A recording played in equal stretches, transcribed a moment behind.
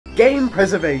Game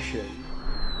preservation.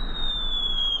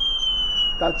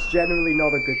 That's generally not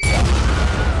a good sign.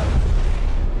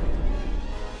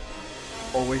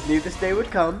 Always knew this day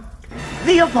would come.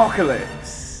 The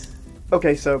apocalypse!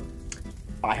 Okay, so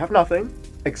I have nothing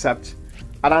except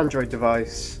an Android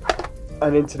device,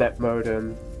 an internet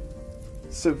modem,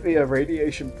 severe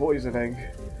radiation poisoning,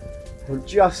 and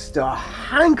just a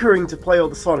hankering to play all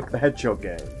the Sonic the Hedgehog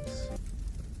games.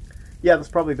 Yeah, that's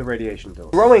probably the radiation door.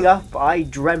 Growing up, I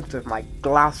dreamt of my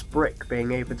glass brick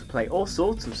being able to play all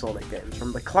sorts of Sonic games,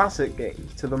 from the classic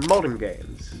games to the modern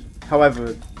games.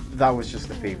 However, that was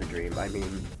just a fever dream. I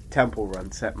mean, Temple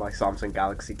Run set my Samsung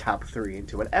Galaxy Tab 3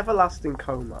 into an everlasting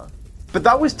coma. But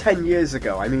that was 10 years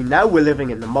ago. I mean, now we're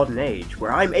living in the modern age,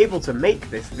 where I'm able to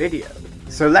make this video.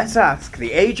 So let's ask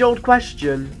the age-old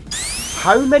question,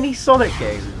 how many Sonic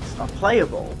games are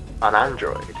playable on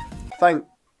Android? Thank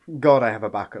God I have a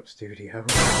backup studio.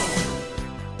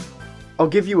 I'll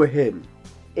give you a hint.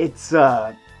 It's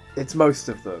most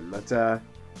of them, but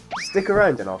stick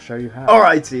around and I'll show you how.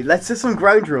 Alrighty, let's set some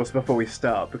ground rules before we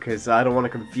start, because I don't want to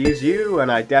confuse you,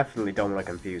 and I definitely don't want to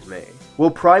confuse me.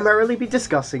 We'll primarily be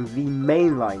discussing the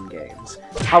mainline games.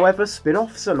 However,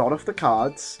 spin-offs are not off the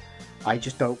cards. I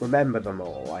just don't remember them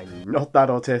all. I'm not that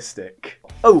autistic.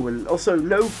 Oh, and also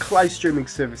no cloud streaming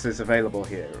services available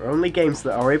here. Only games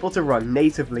that are able to run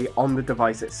natively on the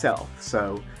device itself,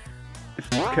 so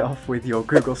fuck off with your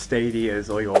Google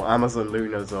Stadias or your Amazon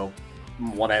Lunas or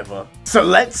whatever. So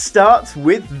let's start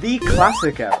with the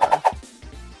classic era.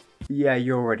 Yeah,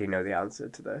 you already know the answer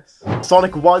to this.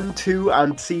 Sonic 1, 2,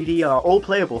 and CD are all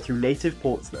playable through native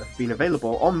ports that have been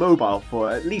available on mobile for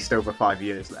at least over 5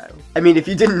 years now. I mean, if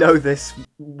you didn't know this,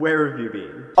 where have you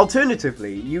been?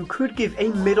 Alternatively, you could give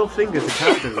a middle finger to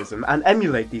capitalism and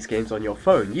emulate these games on your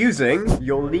phone using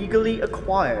your legally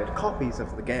acquired copies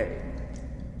of the game.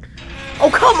 Oh,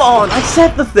 come on! I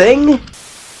said the thing!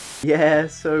 Yeah,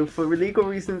 so for legal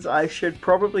reasons, I should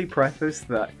probably preface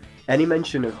that any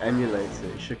mention of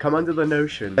emulators should come under the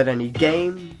notion that any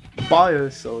game,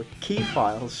 BIOS, or key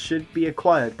files should be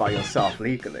acquired by yourself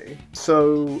legally.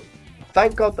 So,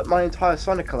 thank God that my entire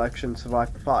Sonic collection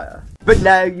survived the fire. But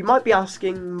now, you might be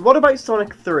asking, what about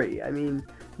Sonic 3? I mean,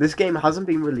 this game hasn't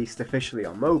been released officially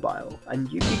on mobile,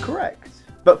 and you'd be correct.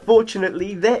 But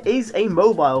fortunately, there is a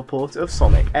mobile port of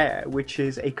Sonic Air, which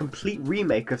is a complete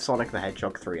remake of Sonic the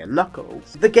Hedgehog 3 and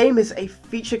Knuckles. The game is a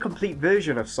feature-complete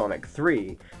version of Sonic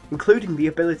 3, including the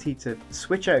ability to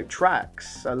switch out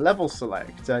tracks, a level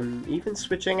select, and even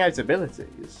switching out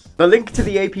abilities. The link to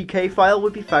the APK file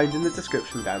would be found in the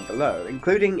description down below,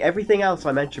 including everything else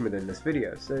I mentioned within this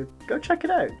video, so go check it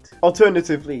out.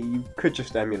 Alternatively, you could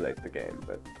just emulate the game,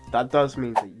 but that does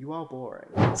mean that you are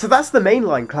boring. So that's the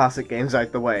mainline classic games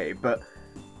out the way, but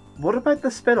what about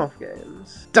the spin-off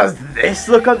games? Does this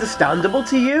look understandable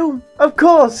to you? Of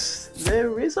course,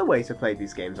 there is a way to play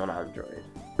these games on Android.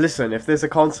 Listen, if there's a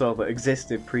console that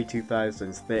existed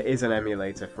pre-2000s, there is an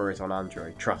emulator for it on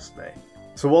Android, trust me.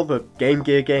 So all the Game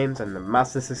Gear games and the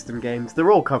Master System games,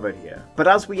 they're all covered here. But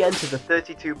as we enter the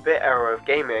 32-bit era of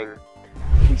gaming,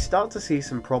 we start to see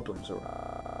some problems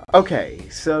around. Okay,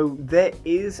 so there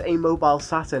is a mobile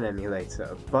Saturn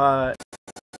emulator, but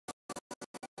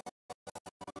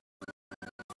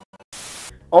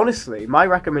honestly, my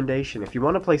recommendation if you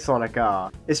want to play Sonic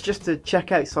R is just to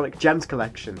check out Sonic Gems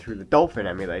Collection through the Dolphin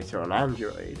emulator on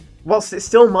Android. Whilst it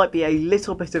still might be a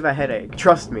little bit of a headache,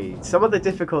 trust me, some of the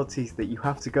difficulties that you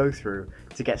have to go through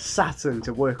to get Saturn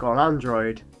to work on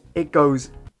Android, it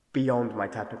goes beyond my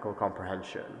technical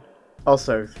comprehension.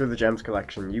 Also, through the Gems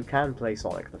Collection, you can play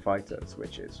Sonic the Fighters,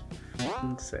 which is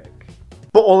f***ing sick.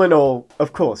 But all in all,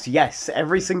 of course, yes,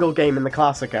 every single game in the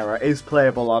classic era is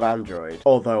playable on Android,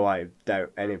 although I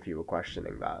doubt any of you were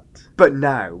questioning that. But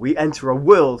now, we enter a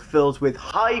world filled with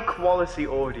high-quality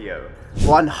audio,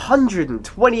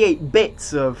 128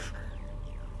 bits of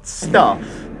stuff,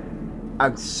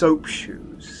 and soap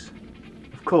shoes.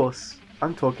 Of course,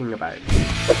 I'm talking about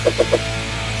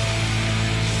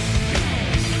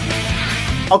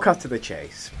I'll cut to the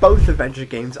chase. Both adventure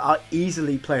games are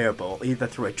easily playable, either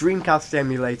through a Dreamcast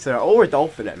emulator or a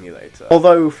Dolphin emulator.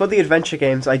 Although, for the adventure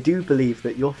games, I do believe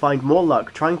that you'll find more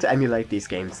luck trying to emulate these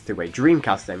games through a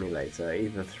Dreamcast emulator,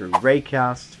 either through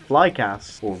Raycast,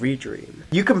 Flycast, or Redream.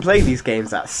 You can play these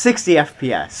games at 60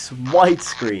 FPS,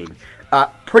 widescreen,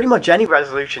 at pretty much any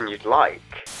resolution you'd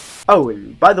like. Oh,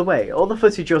 and by the way, all the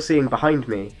footage you're seeing behind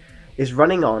me is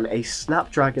running on a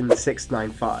Snapdragon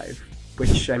 695.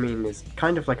 which I mean is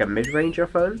kind of like a mid-ranger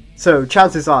phone. So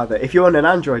chances are that if you're on an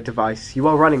Android device, you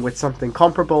are running with something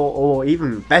comparable or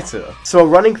even better. So a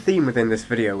running theme within this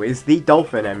video is the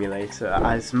Dolphin emulator,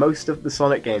 as most of the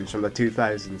Sonic games from the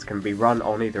 2000s can be run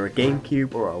on either a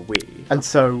Gamecube or a Wii. And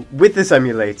so with this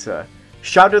emulator,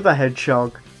 Shadow the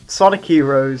Hedgehog, Sonic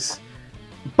Heroes,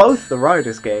 both the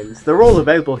Riders games, they're all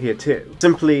available here too.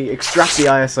 Simply extract the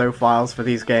ISO files for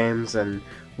these games and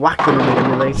whack them in the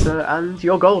emulator and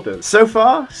you're golden. So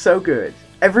far, so good.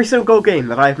 Every single game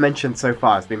that I've mentioned so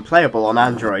far has been playable on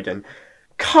Android, and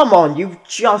come on, you've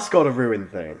just got to ruin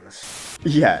things.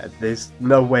 Yeah, there's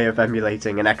no way of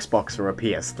emulating an Xbox or a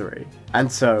PS3.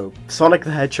 And so, Sonic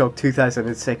the Hedgehog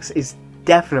 2006 is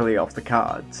definitely off the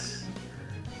cards.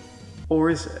 Or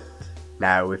is it?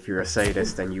 Now, if you're a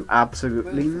sadist, then you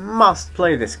absolutely must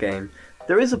play this game.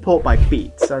 There is a port by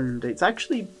Beats, and it's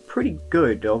actually pretty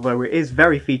good, although it is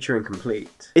very feature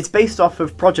incomplete. It's based off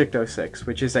of Project 06,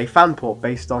 which is a fan port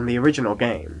based on the original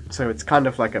game, so it's kind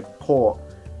of like a port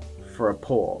for a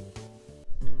port.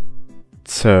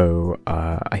 So,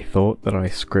 I thought that I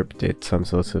scripted some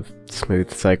sort of smooth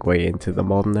segue into the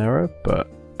modern era, but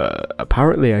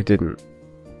apparently I didn't.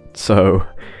 So,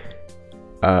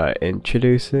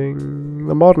 introducing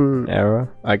the modern era,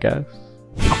 I guess.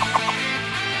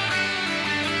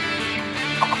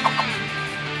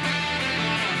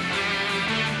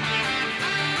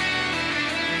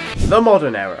 The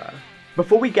modern era.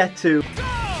 Before we get to,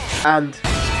 and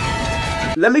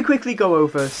let me quickly go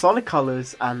over Sonic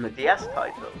Colors and the DS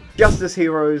title. Just as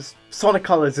Heroes, Sonic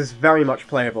Colors is very much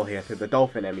playable here through the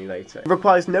Dolphin emulator. It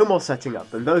requires no more setting up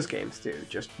than those games do.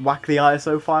 Just whack the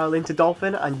ISO file into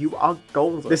Dolphin and you are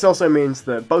golden. This also means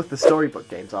that both the storybook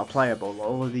games are playable,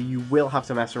 although you will have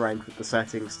to mess around with the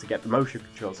settings to get the motion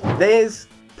controls. There's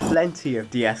plenty of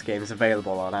DS games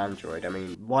available on Android. I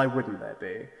mean, why wouldn't there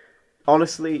be?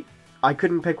 Honestly, I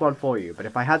couldn't pick one for you, but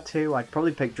if I had to, I'd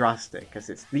probably pick Drastic, because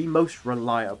it's the most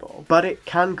reliable. But it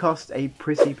can cost a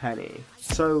pretty penny.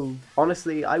 So,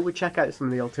 honestly, I would check out some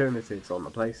of the alternatives on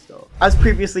the Play Store. As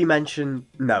previously mentioned,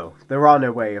 no, there are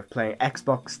no way of playing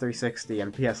Xbox 360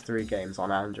 and PS3 games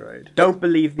on Android. Don't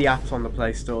believe the apps on the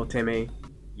Play Store, Timmy.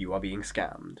 You are being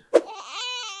scammed.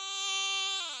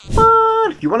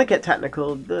 But if you want to get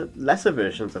technical, the lesser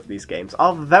versions of these games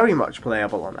are very much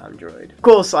playable on Android. Of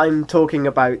course, I'm talking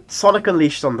about Sonic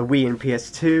Unleashed on the Wii and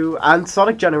PS2, and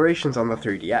Sonic Generations on the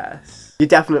 3DS. You're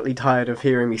definitely tired of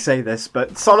hearing me say this,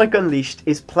 but Sonic Unleashed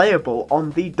is playable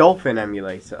on the Dolphin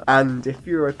emulator. And if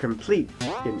you're a complete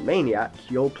f***ing maniac,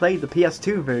 you'll play the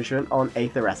PS2 version on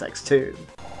Aether SX2.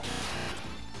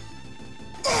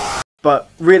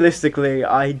 But realistically,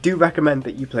 I do recommend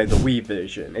that you play the Wii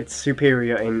version. It's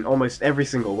superior in almost every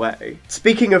single way.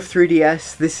 Speaking of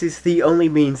 3DS, this is the only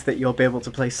means that you'll be able to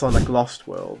play Sonic Lost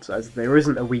Worlds, as there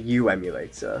isn't a Wii U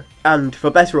emulator. And for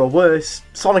better or worse,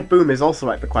 Sonic Boom is also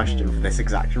out the question for this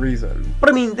exact reason. But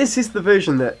I mean, this is the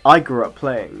version that I grew up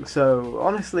playing, so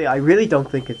honestly, I really don't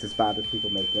think it's as bad as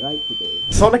people make it out to be.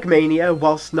 Sonic Mania,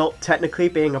 whilst not technically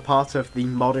being a part of the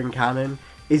modern canon,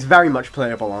 is very much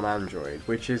playable on Android,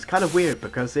 which is kind of weird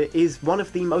because it is one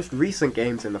of the most recent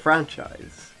games in the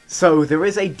franchise. So there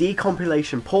is a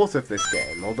decompilation port of this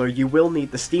game, although you will need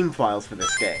the Steam files for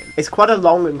this game. It's quite a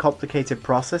long and complicated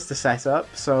process to set up,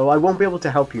 so I won't be able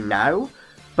to help you now,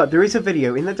 but there is a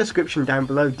video in the description down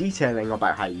below detailing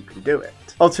about how you can do it.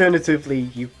 Alternatively,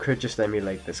 you could just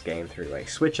emulate this game through a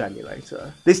Switch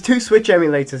emulator. There's two Switch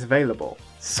emulators available,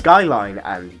 Skyline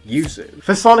and Yuzu.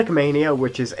 For Sonic Mania,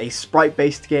 which is a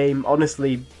sprite-based game,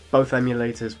 honestly, both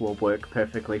emulators will work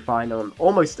perfectly fine on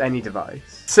almost any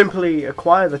device. Simply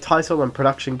acquire the title and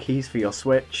production keys for your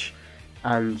Switch,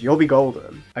 and you'll be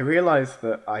golden. I realise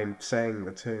that I'm saying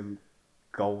the term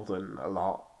golden a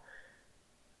lot.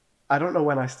 I don't know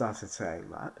when I started saying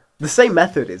that. The same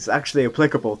method is actually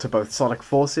applicable to both Sonic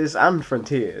Forces and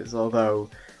Frontiers, although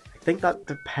I think that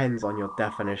depends on your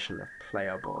definition of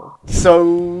playable.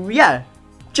 So yeah,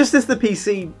 just as the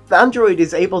PC, the Android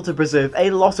is able to preserve a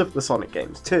lot of the Sonic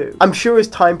games too. I'm sure as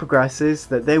time progresses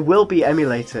that there will be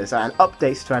emulators and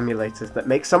updates to emulators that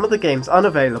make some of the games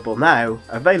unavailable now,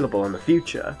 available in the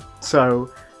future.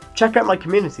 So check out my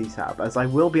community tab, as I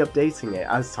will be updating it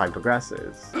as time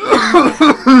progresses.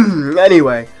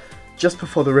 Anyway, just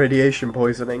before the radiation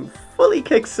poisoning fully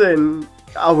kicks in,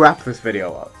 I'll wrap this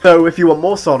video up. So if you want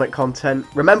more Sonic content,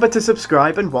 remember to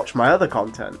subscribe and watch my other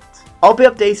content. I'll be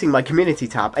updating my community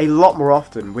tab a lot more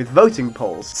often with voting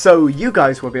polls, so you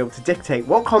guys will be able to dictate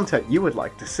what content you would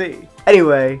like to see.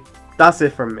 Anyway, that's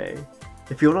it from me.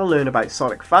 If you want to learn about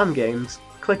Sonic fan games,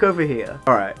 click over here.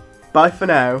 Alright, bye for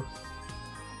now.